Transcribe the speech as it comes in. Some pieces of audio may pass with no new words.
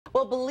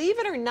Well, believe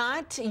it or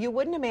not, you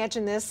wouldn't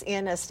imagine this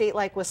in a state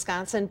like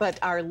Wisconsin, but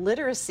our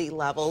literacy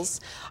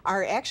levels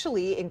are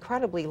actually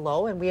incredibly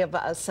low, and we have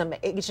some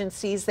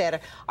agencies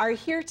that are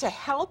here to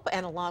help,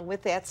 and along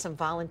with that, some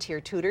volunteer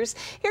tutors.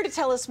 Here to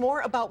tell us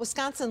more about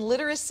Wisconsin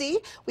literacy,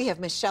 we have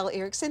Michele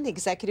Erikson, the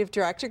Executive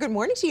Director. Good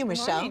morning to you,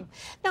 Michele. Morning.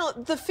 Now,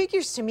 the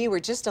figures to me were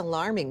just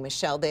alarming,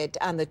 Michele, that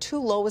on the two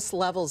lowest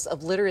levels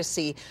of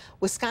literacy,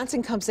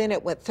 Wisconsin comes in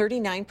at, what,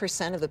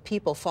 39% of the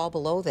people fall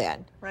below that.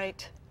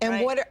 Right.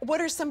 And right.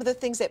 what are some of the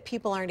things that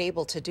people aren't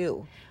able to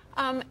do?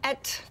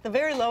 At the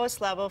very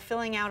lowest level,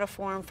 filling out a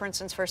form, for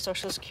instance, for a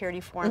Social Security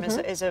form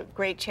is a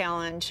great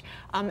challenge.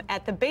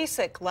 At the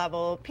basic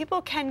level,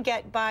 people can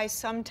get by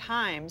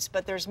sometimes,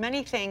 but there's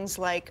many things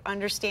like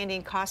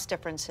understanding cost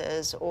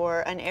differences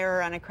or an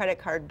error on a credit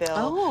card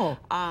bill.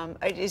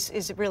 It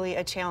is really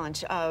a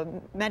challenge.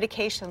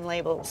 Medication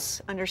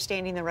labels,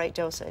 understanding the right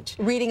dosage.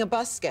 Reading a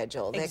bus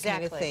schedule, that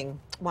kind of thing.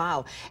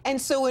 Wow.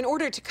 And so in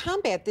order to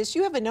combat this,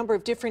 you have a number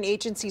of different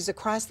agencies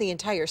across the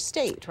entire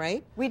state,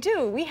 right? We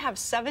do. We have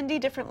 70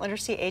 different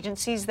literacy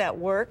agencies that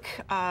work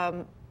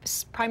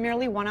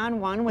primarily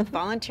one-on-one with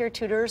volunteer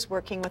tutors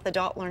working with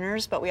adult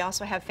learners, but we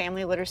also have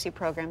family literacy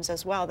programs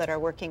as well that are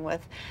working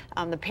with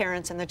the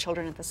parents and the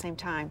children at the same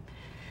time.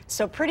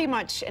 So pretty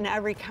much in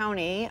every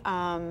county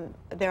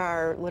there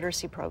are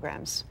literacy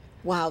programs.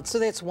 Wow, so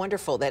that's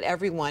wonderful that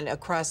everyone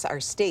across our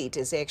state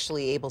is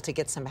actually able to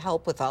get some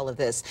help with all of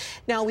this.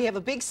 Now, we have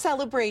a big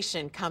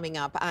celebration coming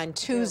up on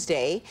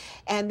Tuesday,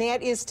 and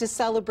that is to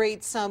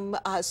celebrate some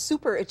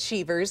super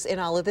achievers in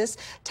all of this.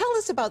 Tell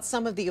us about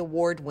some of the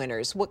award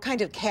winners. What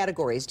kind of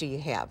categories do you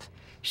have?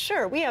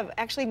 Sure. We have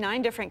actually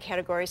 9 different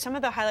categories. Some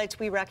of the highlights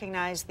we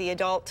recognize: the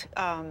Adult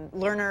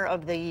Learner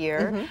of the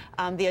Year,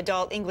 the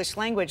Adult English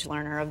Language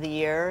Learner of the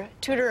Year,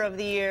 Tutor of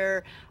the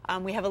Year.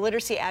 We have a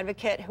literacy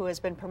advocate who has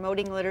been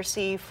promoting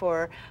literacy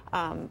for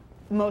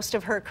most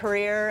of her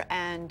career,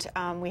 and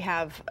we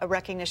have a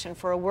recognition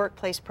for a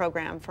workplace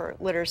program for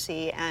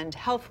literacy and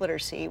health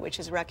literacy, which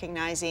is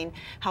recognizing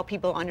how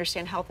people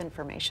understand health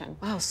information.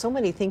 Wow, so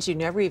many things you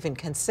never even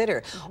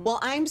consider. Well,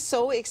 I'm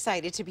so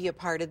excited to be a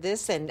part of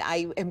this, and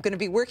I am going to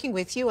be working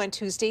with you on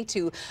Tuesday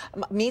to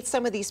meet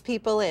some of these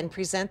people and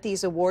present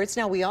these awards.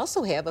 Now, we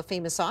also have a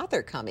famous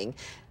author coming.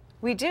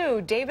 We do.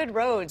 David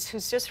Rhodes,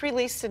 who's just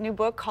released a new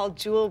book called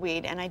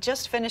Jewelweed, and I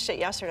just finished it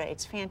yesterday.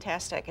 It's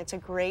fantastic. It's a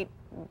great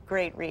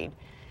read.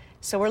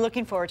 So we're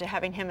looking forward to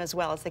having him as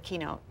well as the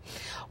keynote.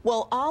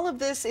 Well, all of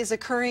this is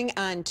occurring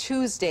on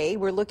Tuesday.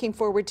 We're looking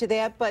forward to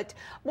that, but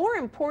more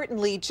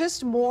importantly,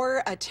 just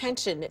more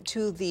attention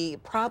to the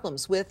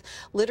problems with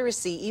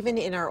literacy, even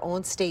in our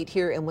own state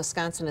here in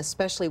Wisconsin,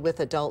 especially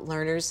with adult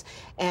learners.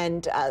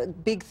 And a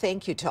big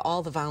thank you to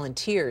all the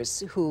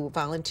volunteers who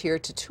volunteer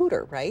to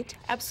tutor, right?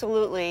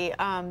 Absolutely.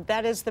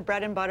 That is the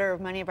bread and butter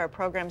of many of our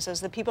programs, is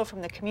the people from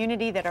the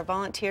community that are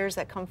volunteers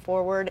that come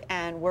forward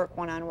and work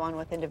one-on-one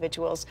with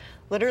individuals,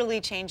 literally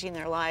changing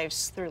their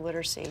lives through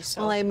literacy.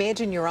 So, well, I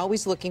imagine you're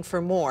always looking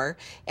for more,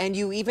 and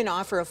you even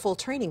offer a full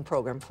training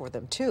program for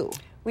them, too.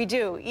 We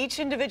do. Each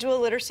individual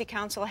literacy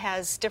council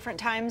has different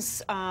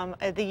times of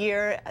the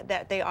year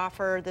that they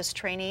offer this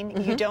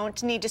training. You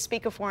don't need to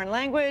speak a foreign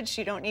language.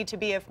 You don't need to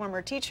be a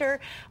former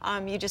teacher.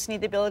 You just need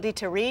the ability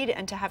to read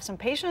and to have some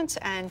patience,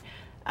 and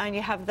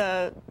you have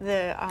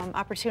the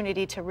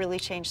opportunity to really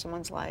change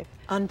someone's life.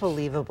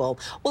 Unbelievable.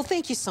 Well,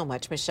 thank you so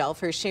much, Michele,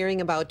 for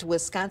sharing about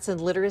Wisconsin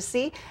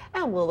literacy,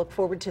 and we'll look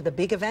forward to the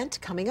big event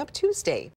coming up Tuesday.